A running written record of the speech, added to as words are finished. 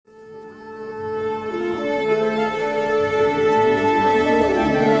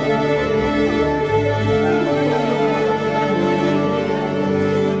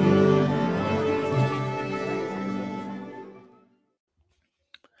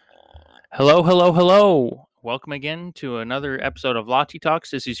Hello, hello, hello. Welcome again to another episode of Lottie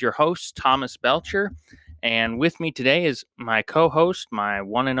Talks. This is your host, Thomas Belcher. And with me today is my co host, my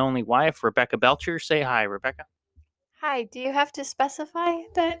one and only wife, Rebecca Belcher. Say hi, Rebecca. Hi, do you have to specify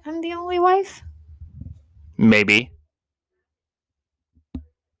that I'm the only wife? Maybe.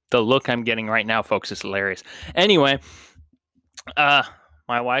 The look I'm getting right now, folks, is hilarious. Anyway, uh,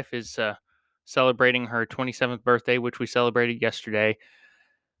 my wife is celebrating her 27th birthday, which we celebrated yesterday.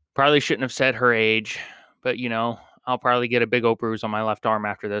 Probably shouldn't have said her age, but I'll probably get a big old bruise on my left arm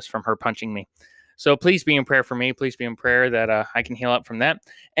after this from her punching me. So please be in prayer for me. Please be in prayer that I can heal up from that.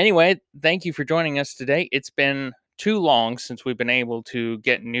 Anyway, thank you for joining us today. It's been too long since we've been able to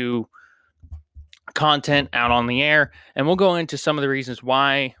get new content out on the air, and we'll go into some of the reasons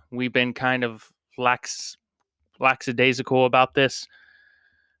why we've been kind of lackadaisical about this.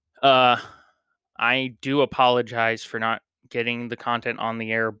 I do apologize for not getting the content on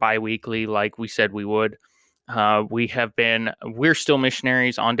the air bi-weekly like we said we would. We're still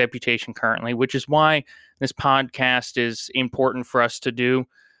missionaries on deputation currently, which is why this podcast is important for us to do.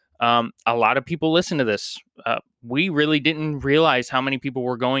 A lot of people listen to this. We really didn't realize how many people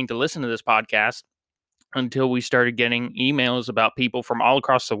were going to listen to this podcast until we started getting emails about people from all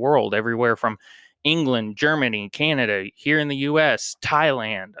across the world, everywhere from England, Germany, Canada, here in the US,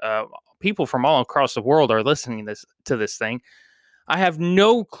 Thailand. People from all across the world are listening to this thing. I have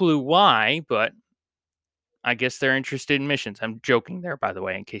no clue why, but I guess they're interested in missions. I'm joking there, by the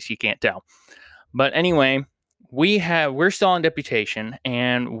way, in case you can't tell. But anyway, we're still on deputation,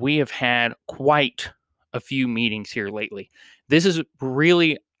 and we have had quite a few meetings here lately. This is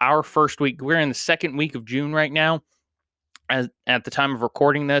really our first week. We're in the second week of June right now, at the time of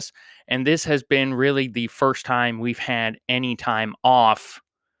recording this, and this has been really the first time we've had any time off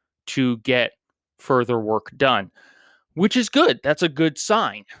to get further work done, which is good. That's a good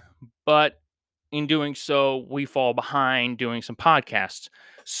sign. But in doing so, we fall behind doing some podcasts.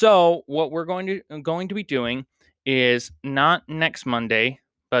 So what we're going to be doing is not next Monday,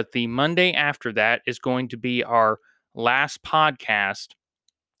 but the Monday after that is going to be our last podcast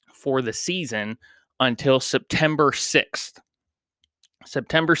for the season until September 6th.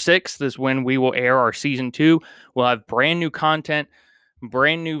 September 6th is when we will air our season 2. We'll have brand new content,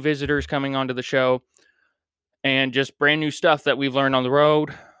 brand new visitors coming onto the show, and just brand new stuff that we've learned on the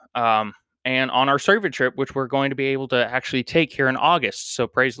road. And on our survey trip, which we're going to be able to actually take here in August. So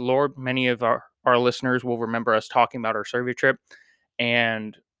praise the Lord. Many of our listeners will remember us talking about our survey trip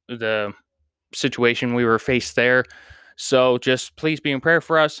and the situation we were faced there. So just please be in prayer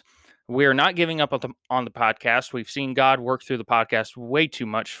for us. We are not giving up on the podcast. We've seen God work through the podcast way too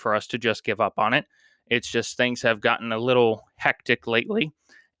much for us to just give up on it. It's just things have gotten a little hectic lately,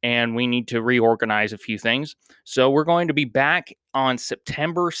 and we need to reorganize a few things. So we're going to be back on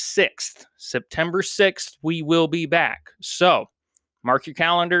September 6th. September 6th, we will be back. So mark your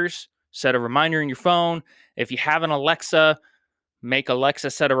calendars, set a reminder in your phone. If you have an Alexa, make Alexa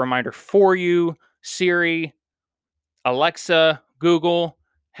set a reminder for you. Siri, Alexa, Google,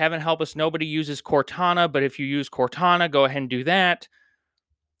 heaven help us, nobody uses Cortana, but if you use Cortana, go ahead and do that.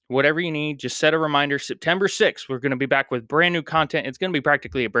 Whatever you need, just set a reminder. September 6th, we're going to be back with brand new content. It's going to be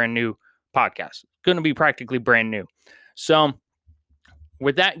practically a brand new podcast. It's going to be practically brand new. So,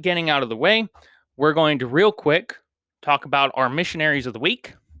 with that getting out of the way, we're going to real quick talk about our missionaries of the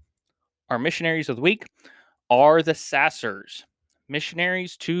week. Our missionaries of the week are the Sassers,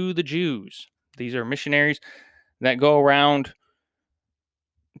 missionaries to the Jews. These are missionaries that go around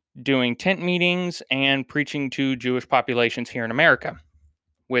doing tent meetings and preaching to Jewish populations here in America.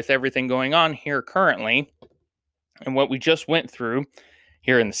 With everything going on here currently, and what we just went through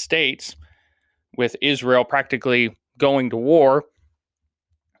here in the States, with Israel practically going to war,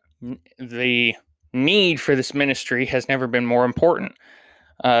 the need for this ministry has never been more important.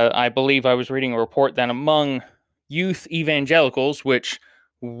 I believe I was reading a report that among youth evangelicals, which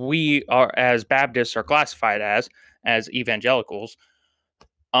we are as Baptists are classified as evangelicals,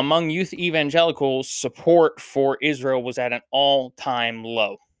 among youth evangelicals, support for Israel was at an all-time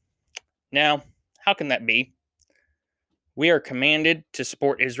low. Now, how can that be? We are commanded to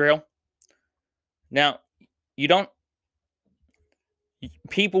support Israel. Now,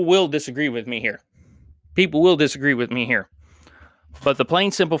 people will disagree with me here. But the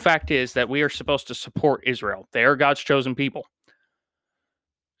plain simple fact is that we are supposed to support Israel. They are God's chosen people.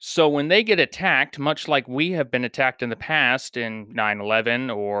 So when they get attacked, much like we have been attacked in the past in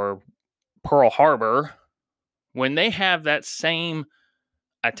 9/11 or Pearl Harbor, when they have that same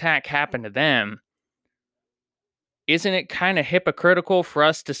attack happen to them, isn't it kind of hypocritical for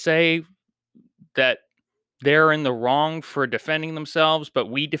us to say that they're in the wrong for defending themselves, but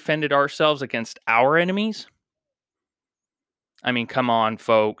we defended ourselves against our enemies? I mean, come on,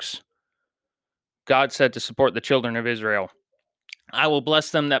 folks. God said to support the children of Israel. I will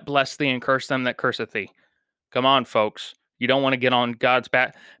bless them that bless thee and curse them that curseth thee. Come on, folks. You don't want to get on God's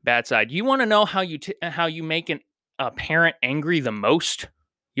bad side. You want to know how you make a parent angry the most?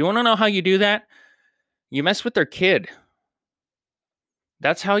 You want to know how you do that? You mess with their kid.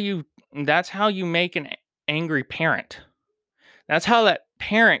 That's how you make an angry parent. That's how that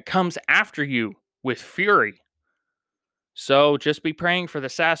parent comes after you with fury. So just be praying for the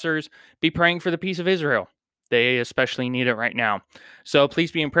Sassers. Be praying for the peace of Israel. They especially need it right now. So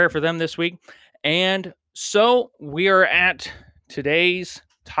please be in prayer for them this week. And so we are at today's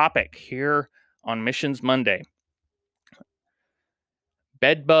topic here on Missions Monday.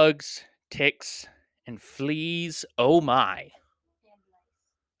 Bed bugs, ticks, and fleas. Oh my.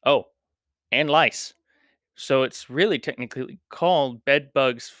 Oh, and lice. So it's really technically called bed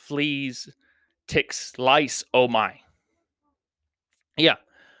bugs, fleas, ticks, lice. Oh my. Yeah.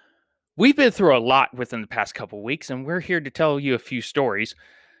 We've been through a lot within the past couple weeks, and we're here to tell you a few stories.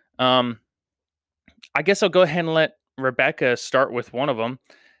 I guess I'll go ahead and let Rebecca start with one of them.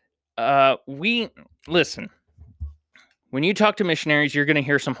 Listen, when you talk to missionaries, you're going to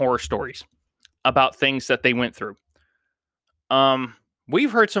hear some horror stories about things that they went through.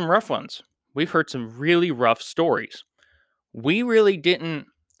 We've heard some rough ones. We've heard some really rough stories. You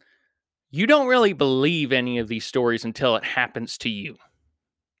don't really believe any of these stories until it happens to you.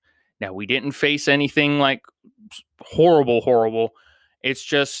 Now, we didn't face anything like horrible. It's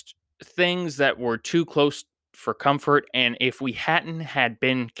just things that were too close for comfort. And if we hadn't had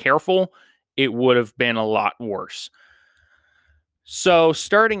been careful, it would have been a lot worse. So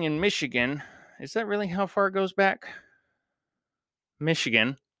starting in Michigan, is that really how far it goes back?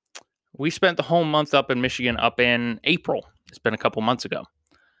 Michigan. We spent the whole month up in Michigan up in April. It's been a couple months ago.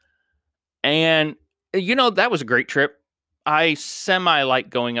 And, that was a great trip. I semi-like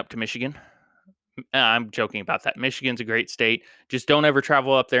going up to Michigan. I'm joking about that. Michigan's a great state. Just don't ever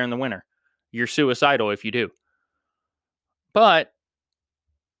travel up there in the winter. You're suicidal if you do. But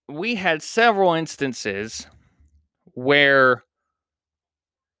we had several instances where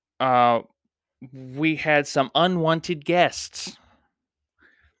we had some unwanted guests.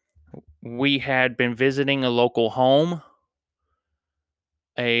 We had been visiting a local home,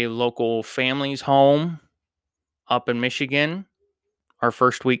 a local family's home up in Michigan, our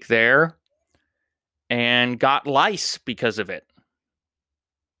first week there, and got lice because of it.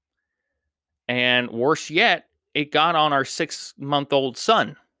 And worse yet, it got on our 6-month-old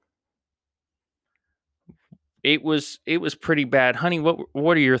son. It was pretty bad. Honey,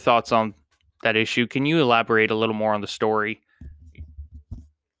 what are your thoughts on that issue? Can you elaborate a little more on the story?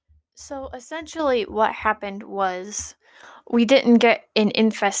 So essentially what happened was we didn't get an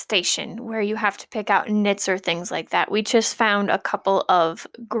infestation where you have to pick out nits or things like that. We just found a couple of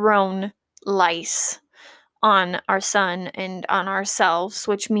grown lice on our son and on ourselves,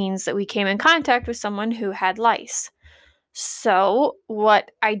 which means that we came in contact with someone who had lice. So what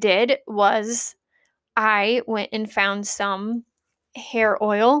I did was I went and found some hair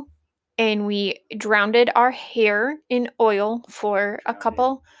oil and we drowned our hair in oil for a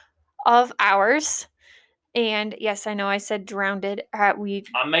couple of hours. And yes, I know I said drowned.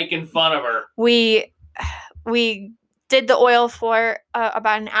 I'm making fun of her. We did the oil for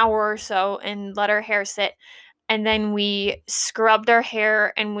about an hour or so and let our hair sit. And then we scrubbed our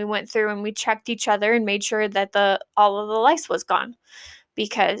hair and we went through and we checked each other and made sure that all of the lice was gone,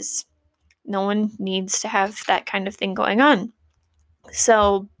 because no one needs to have that kind of thing going on.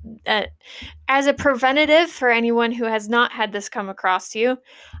 So as a preventative for anyone who has not had this come across you,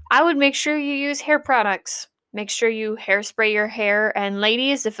 I would make sure you use hair products. Make sure you hairspray your hair. And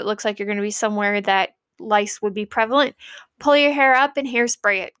ladies, if it looks like you're going to be somewhere that lice would be prevalent, pull your hair up and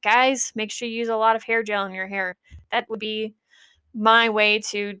hairspray it. Guys, make sure you use a lot of hair gel in your hair. That would be my way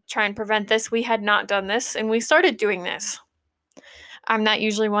to try and prevent this. We had not done this, and we started doing this. I'm not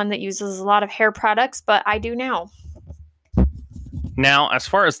usually one that uses a lot of hair products, but I do now. Now, as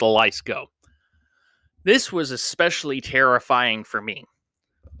far as the lice go, this was especially terrifying for me.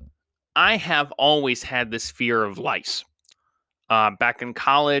 I have always had this fear of lice. Back in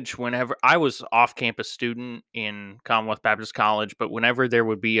college, whenever I was off-campus student in Commonwealth Baptist College, but whenever there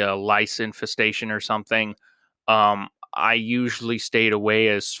would be a lice infestation or something, I usually stayed away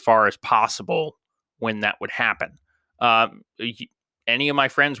as far as possible when that would happen. Any of my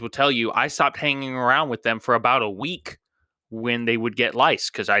friends will tell you I stopped hanging around with them for about a week when they would get lice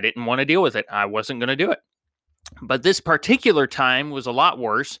because I didn't want to deal with it. I wasn't going to do it. But this particular time was a lot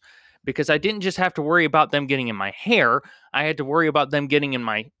worse because I didn't just have to worry about them getting in my hair. I had to worry about them getting in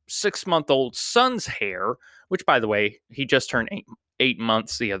my 6-month-old son's hair, which, by the way, he just turned 8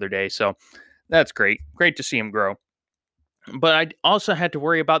 months the other day. So that's great. Great to see him grow. But I also had to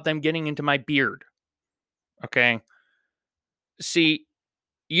worry about them getting into my beard. Okay. See,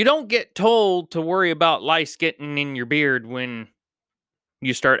 you don't get told to worry about lice getting in your beard when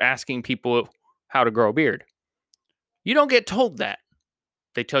you start asking people how to grow a beard. You don't get told that.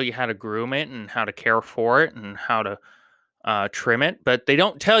 They tell you how to groom it and how to care for it and how to trim it, but they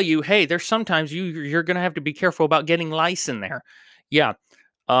don't tell you, hey, there's sometimes you're going to have to be careful about getting lice in there. Yeah.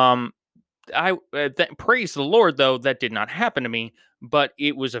 Praise the Lord, though, that did not happen to me, but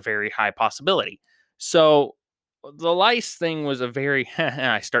it was a very high possibility. So the lice thing was a very,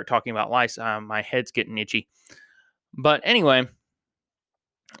 I start talking about lice, my head's getting itchy. But anyway,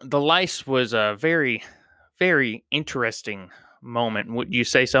 the lice was a very, very interesting moment. Would you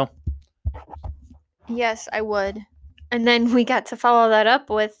say so? Yes, I would. And then we got to follow that up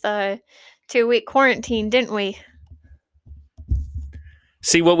with a 2-week quarantine, didn't we?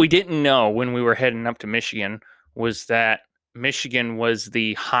 See, what we didn't know when we were heading up to Michigan was that Michigan was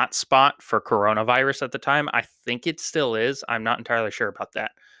the hot spot for coronavirus at the time. I think it still is. I'm not entirely sure about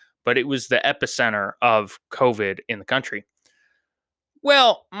that. But it was the epicenter of COVID in the country.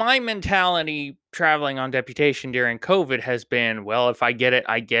 Well, my mentality traveling on deputation during COVID has been, well, if I get it,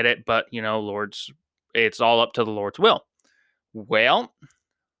 I get it. But, it's all up to the Lord's will. Well,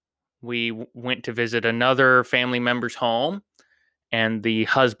 we went to visit another family member's home, and the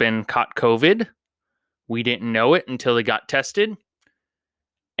husband caught COVID. We didn't know it until he got tested,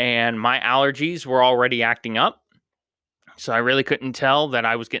 and my allergies were already acting up. So I really couldn't tell that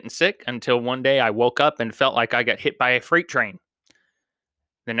I was getting sick until one day I woke up and felt like I got hit by a freight train.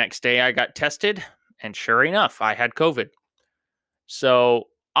 The next day I got tested, and sure enough, I had COVID. So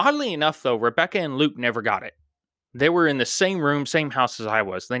oddly enough, though, Rebecca and Luke never got it. They were in the same room, same house as I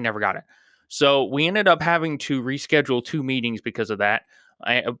was. They never got it. So we ended up having to reschedule 2 meetings because of that,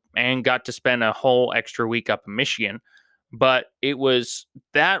 and got to spend a whole extra week up in Michigan. But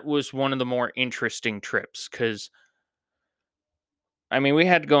that was one of the more interesting trips because, we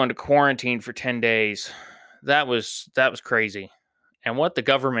had to go into quarantine for 10 days. That was crazy. And what the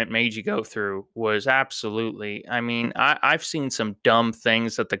government made you go through was absolutely, I've seen some dumb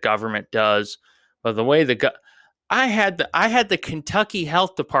things that the government does, but the way I had the Kentucky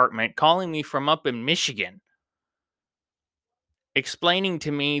Health Department calling me from up in Michigan, explaining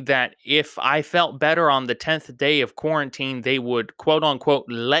to me that if I felt better on the 10th day of quarantine, they would, quote unquote,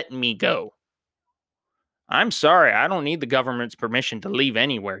 let me go. I'm sorry, I don't need the government's permission to leave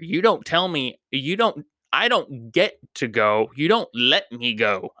anywhere. You don't tell me, I don't get to go. You don't let me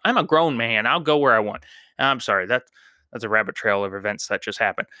go. I'm a grown man. I'll go where I want. I'm sorry, that's a rabbit trail of events that just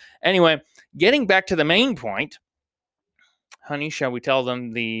happened. Anyway, getting back to the main point, honey, shall we tell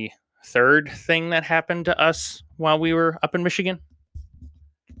them the third thing that happened to us while we were up in Michigan?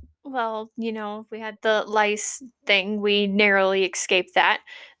 Well, we had the lice thing. We narrowly escaped that.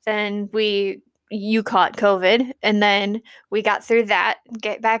 Then you caught COVID, and then we got through that,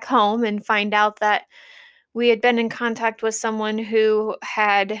 get back home, and find out that we had been in contact with someone who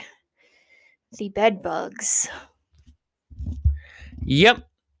had the bed bugs. Yep.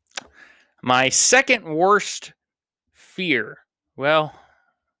 My second worst fear. Well,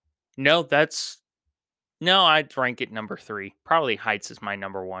 no, I'd rank it number 3. Probably heights is my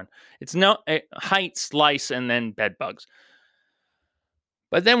number 1. It's heights, lice, and then bed bugs.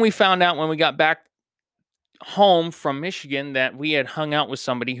 But then we found out when we got back home from Michigan that we had hung out with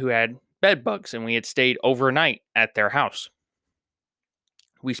somebody who had bed bugs, and we had stayed overnight at their house.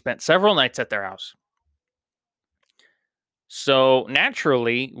 We spent several nights at their house. So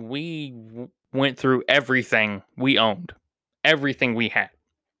naturally, we went through everything we owned, everything we had.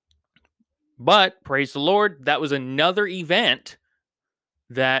 But praise the Lord, that was another event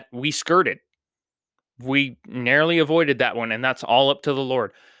that we skirted. We narrowly avoided that one, and that's all up to the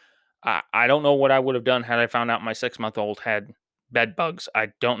Lord. I don't know what I would have done had I found out my 6-month-old had bed bugs. I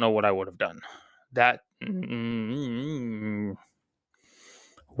don't know what I would have done. That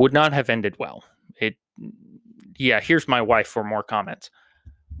would not have ended well. Here's my wife for more comments.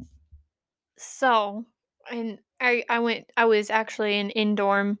 So, and I was actually an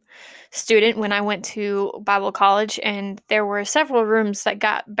in-dorm student when I went to Bible college, and there were several rooms that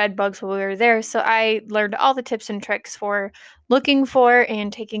got bed bugs while we were there. So I learned all the tips and tricks for looking for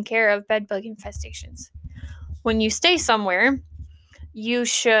and taking care of bed bug infestations. When you stay somewhere, you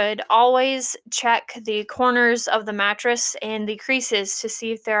should always check the corners of the mattress and the creases to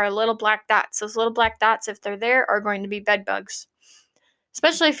see if there are little black dots. Those little black dots, if they're there, are going to be bed bugs.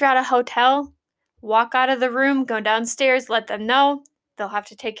 Especially if you're at a hotel, walk out of the room, go downstairs, let them know. They'll have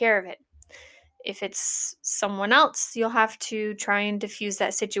to take care of it. If it's someone else, you'll have to try and diffuse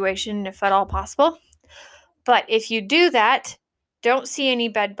that situation if at all possible. But if you do that, don't see any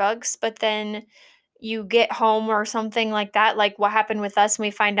bed bugs, but then you get home or something like that, like what happened with us, and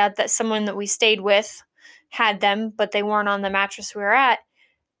we find out that someone that we stayed with had them, but they weren't on the mattress we were at.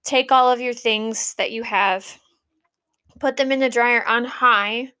 Take all of your things that you have, put them in the dryer on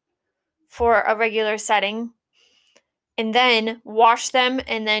high for a regular setting, and then wash them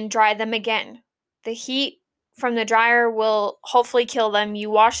and then dry them again. The heat from the dryer will hopefully kill them. You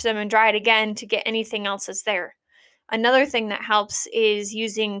wash them and dry it again to get anything else that's there. Another thing that helps is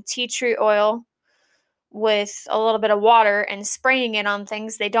using tea tree oil with a little bit of water and spraying it on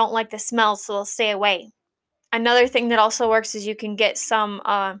things. They don't like the smell, so they'll stay away. Another thing that also works is you can get some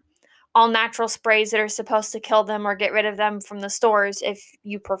all natural sprays that are supposed to kill them or get rid of them from the stores if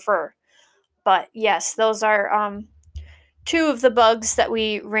you prefer. But yes, those are two of the bugs that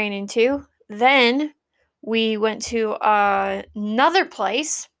we ran into. Then we went to another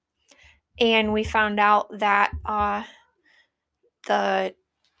place and we found out that the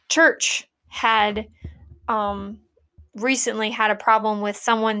church had recently had a problem with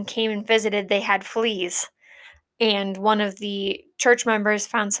someone came and visited. They had fleas, and one of the church members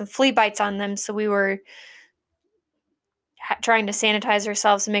found some flea bites on them, so we were trying to sanitize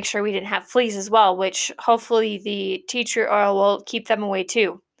ourselves and make sure we didn't have fleas as well, which hopefully the tea tree oil will keep them away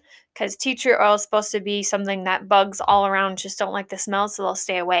too, because tea tree oil is supposed to be something that bugs all around just don't like the smell, so they'll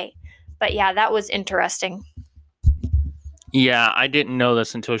stay away. But yeah, that was interesting. Yeah, I didn't know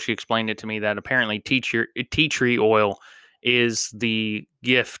this until she explained it to me, that apparently tea tree oil is the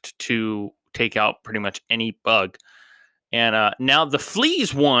gift to take out pretty much any bug. And now the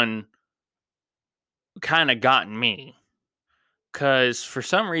fleas one kind of gotten me, because for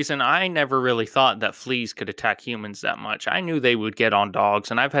some reason I never really thought that fleas could attack humans that much. I knew they would get on dogs,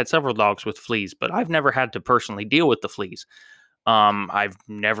 and I've had several dogs with fleas, but I've never had to personally deal with the fleas. I've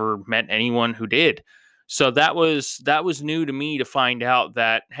never met anyone who did. So that was new to me to find out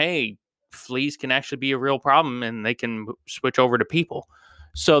that, hey, fleas can actually be a real problem and they can switch over to people.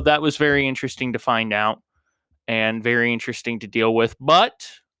 So that was very interesting to find out and very interesting to deal with. But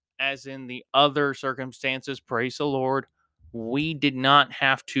as in the other circumstances, praise the Lord, we did not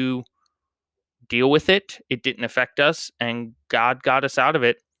have to deal with it. It didn't affect us, and God got us out of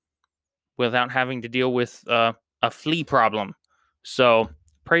it without having to deal with a flea problem. So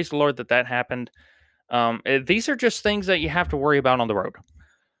praise the Lord that happened. These are just things that you have to worry about on the road.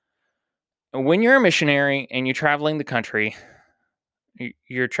 When you're a missionary and you're traveling the country,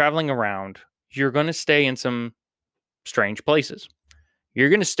 you're traveling around, you're going to stay in some strange places. You're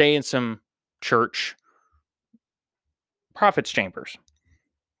going to stay in some church prophets' chambers.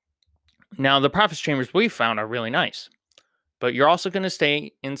 Now, the prophets' chambers we found are really nice, but you're also going to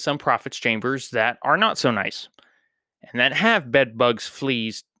stay in some prophets' chambers that are not so nice and that have bed bugs,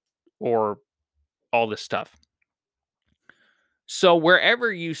 fleas, or all this stuff. So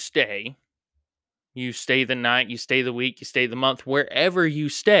wherever you stay the night, you stay the week, you stay the month, wherever you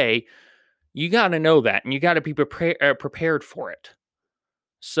stay, you got to know that, and you got to be prepared for it.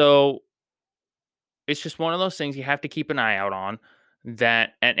 So it's just one of those things you have to keep an eye out on,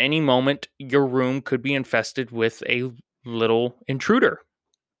 that at any moment your room could be infested with a little intruder,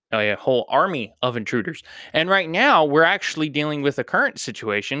 a whole army of intruders. And right now we're actually dealing with a current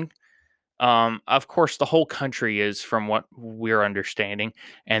situation. Of course, the whole country is, from what we're understanding,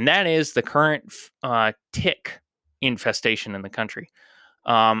 and that is the current tick infestation in the country.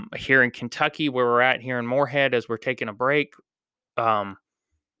 Here in Kentucky, where we're at here in Moorhead, as we're taking a break,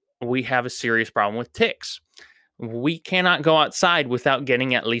 we have a serious problem with ticks. We cannot go outside without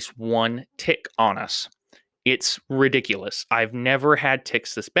getting at least one tick on us. It's ridiculous. I've never had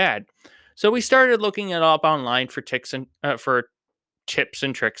ticks this bad. So we started looking it up online for ticks and for tips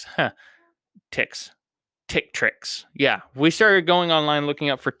and tricks. Tick tricks. Yeah, we started going online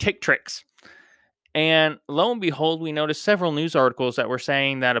looking up for tick tricks. And lo and behold, we noticed several news articles that were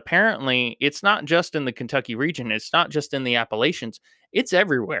saying that apparently it's not just in the Kentucky region. It's not just in the Appalachians. It's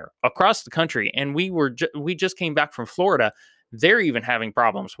everywhere across the country. And we just came back from Florida. They're even having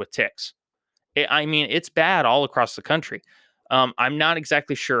problems with ticks. It's bad all across the country. I'm not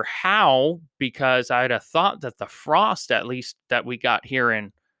exactly sure how, because I'd have thought that the frost, at least that we got here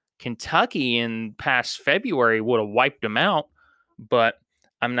in Kentucky in past February, would have wiped them out. But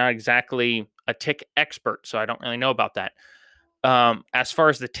I'm not exactly a tick expert, so I don't really know about that. As far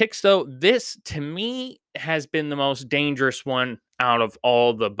as the ticks, though, this to me has been the most dangerous one out of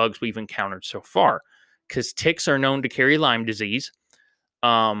all the bugs we've encountered so far, because ticks are known to carry Lyme disease.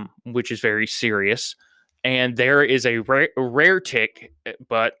 which is very serious. And there is a rare tick,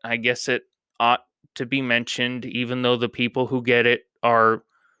 but I guess it ought to be mentioned, even though the people who get it are,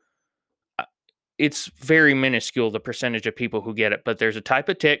 it's very minuscule, the percentage of people who get it. But there's a type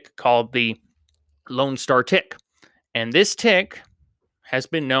of tick called the Lone Star tick. And this tick has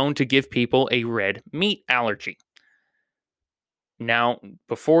been known to give people a red meat allergy. Now,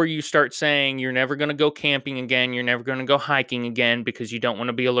 before you start saying you're never going to go camping again, you're never going to go hiking again because you don't want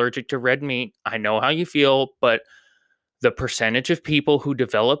to be allergic to red meat, I know how you feel, but the percentage of people who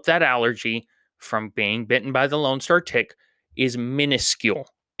develop that allergy from being bitten by the Lone Star tick is minuscule.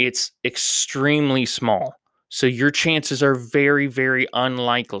 It's extremely small. So your chances are very, very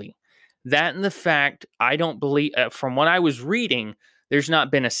unlikely. That and the fact, I don't believe, from what I was reading, there's not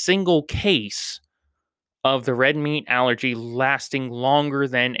been a single case of the red meat allergy lasting longer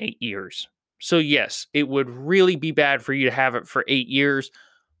than 8 years. So, yes, it would really be bad for you to have it for 8 years,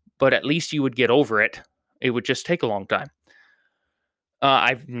 but at least you would get over it. It would just take a long time.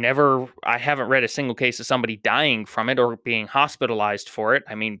 I haven't read a single case of somebody dying from it or being hospitalized for it.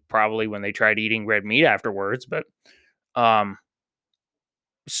 I mean, probably when they tried eating red meat afterwards, but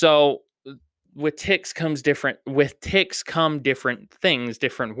so with ticks come different things,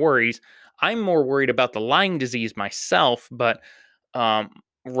 different worries. I'm more worried about the Lyme disease myself, but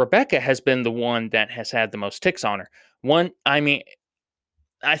Rebecca has been the one that has had the most ticks on her.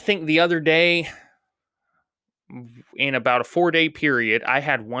 I think the other day, in about a 4-day period, I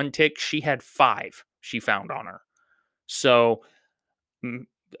had one tick. She had 5 she found on her. So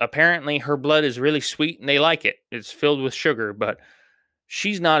apparently her blood is really sweet and they like it. It's filled with sugar, but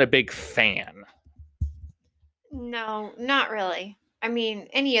she's not a big fan. No, not really. I mean,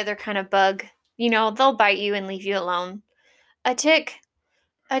 any other kind of bug, they'll bite you and leave you alone. A tick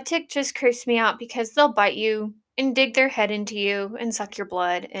just creeps me out because they'll bite you and dig their head into you and suck your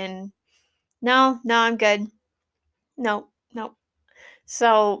blood. And no, I'm good. Nope.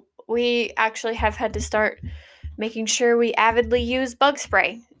 So we actually have had to start making sure we avidly use bug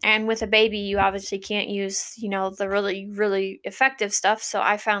spray. And with a baby, you obviously can't use, the really, really effective stuff. So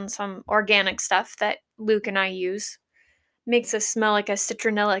I found some organic stuff that Luke and I use. Makes us smell like a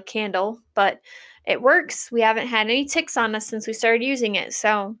citronella candle, but it works. We haven't had any ticks on us since we started using it.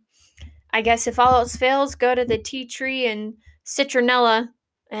 So I guess if all else fails, go to the tea tree and citronella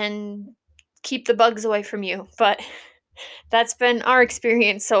and keep the bugs away from you. But that's been our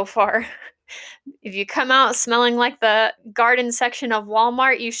experience so far. If you come out smelling like the garden section of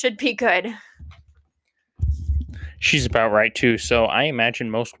Walmart, you should be good. She's about right too. So I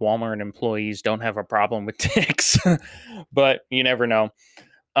imagine most Walmart employees don't have a problem with ticks, but you never know.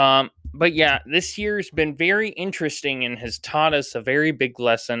 But yeah, this year's been very interesting and has taught us a very big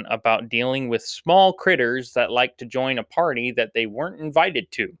lesson about dealing with small critters that like to join a party that they weren't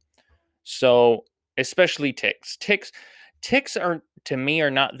invited to. So, especially ticks. Ticks are, to me,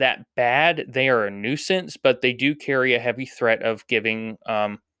 are not that bad. They are a nuisance, but they do carry a heavy threat of giving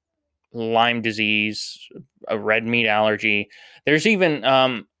Lyme disease, a red meat allergy. There's even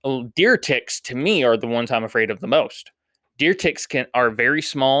deer ticks, to me, are the ones I'm afraid of the most. Deer ticks are very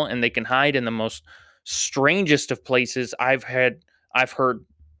small and they can hide in the most strangest of places. I've heard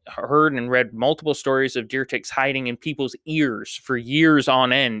and read multiple stories of deer ticks hiding in people's ears for years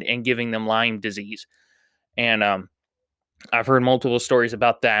on end and giving them Lyme disease. And I've heard multiple stories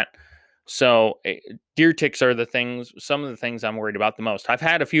about that. So deer ticks are some of the things I'm worried about the most. I've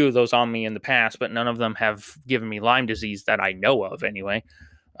had a few of those on me in the past, but none of them have given me Lyme disease that I know of anyway.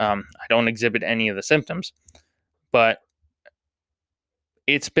 I don't exhibit any of the symptoms, but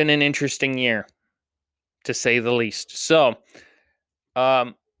it's been an interesting year, to say the least. So,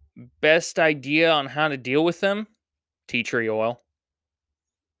 best idea on how to deal with them: tea tree oil.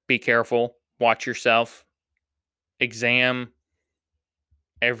 Be careful. Watch yourself. Exam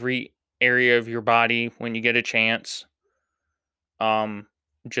every area of your body when you get a chance.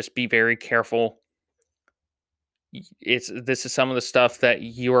 Just be very careful. This is some of the stuff that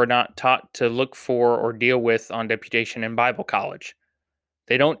you are not taught to look for or deal with on deputation in Bible college.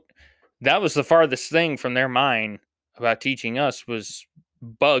 That was the farthest thing from their mind about teaching us was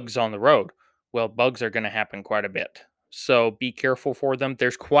bugs on the road. Well, bugs are going to happen quite a bit. So be careful for them.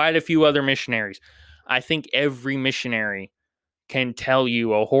 There's quite a few other missionaries. I think every missionary can tell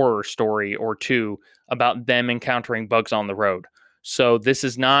you a horror story or two about them encountering bugs on the road. So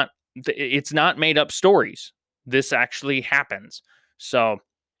it's not made up stories. This actually happens. So,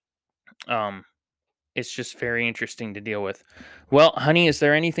 it's just very interesting to deal with. Well, honey, is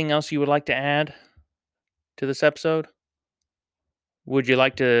there anything else you would like to add to this episode? Would you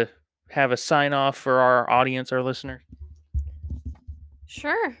like to have a sign off for our audience, our listeners?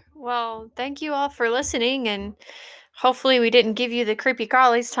 Sure. Well, thank you all for listening, and hopefully we didn't give you the creepy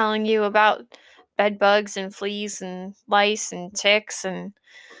crawlies telling you about bed bugs and fleas and lice and ticks and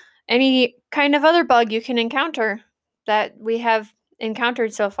any kind of other bug you can encounter that we have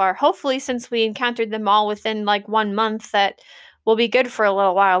encountered so far. Hopefully, since we encountered them all within like 1 month, that will be good for a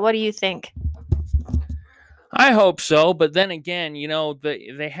little while. What do you think? I hope so, but then again,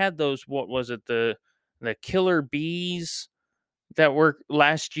 they had those, what was it, the killer bees that were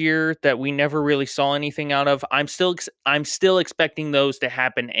last year that we never really saw anything out of. I'm still expecting those to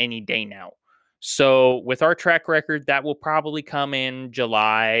happen any day now. So with our track record, that will probably come in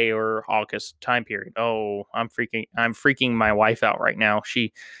July or August time period. Oh, I'm freaking my wife out right now.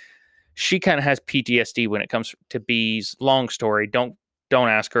 She kind of has PTSD when it comes to bees. Long story. Don't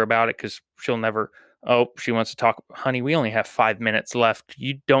ask her about it because she'll never. Oh, she wants to talk. Honey, we only have 5 minutes left.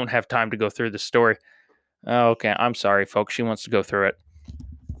 You don't have time to go through the story. Okay, I'm sorry, folks. She wants to go through it.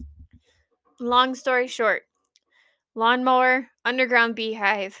 Long story short, lawnmower, underground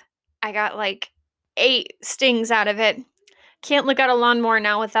beehive. I got like 8 stings out of it. Can't look at a lawnmower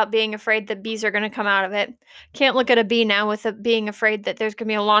now without being afraid that bees are going to come out of it. Can't look at a bee now without being afraid that there's going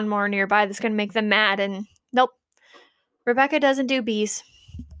to be a lawnmower nearby that's going to make them mad. And nope, Rebecca doesn't do bees.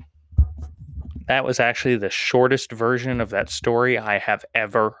 That was actually the shortest version of that story I have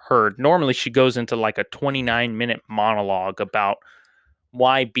ever heard. Normally, she goes into like a 29-minute monologue about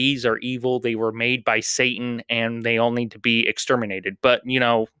why bees are evil, they were made by Satan, and they all need to be exterminated. But,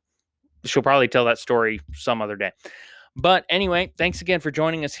 she'll probably tell that story some other day. But anyway, thanks again for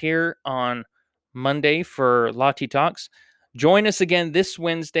joining us here on Monday for Lottie Talks. Join us again this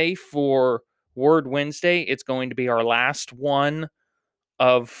Wednesday for Word Wednesday. It's going to be our last one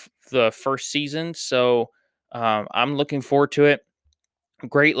of the first season. So I'm looking forward to it.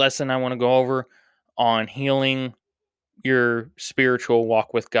 Great lesson I want to go over on healing your spiritual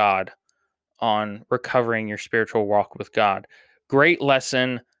walk with God, on recovering your spiritual walk with God. Great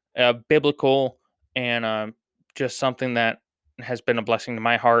lesson, biblical, and just something that has been a blessing to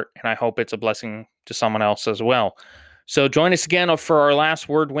my heart, and I hope it's a blessing to someone else as well. So join us again for our last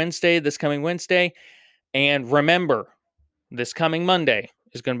Word Wednesday, this coming Wednesday. And remember, this coming Monday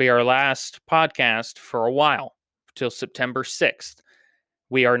is going to be our last podcast for a while, till September 6th.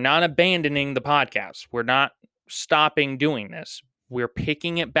 We are not abandoning the podcast. We're not stopping doing this. We're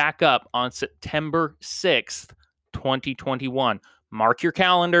picking it back up on September 6th, 2021. Mark your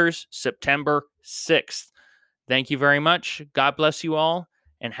calendars, September 6th. Thank you very much. God bless you all,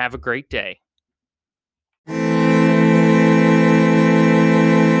 and have a great day.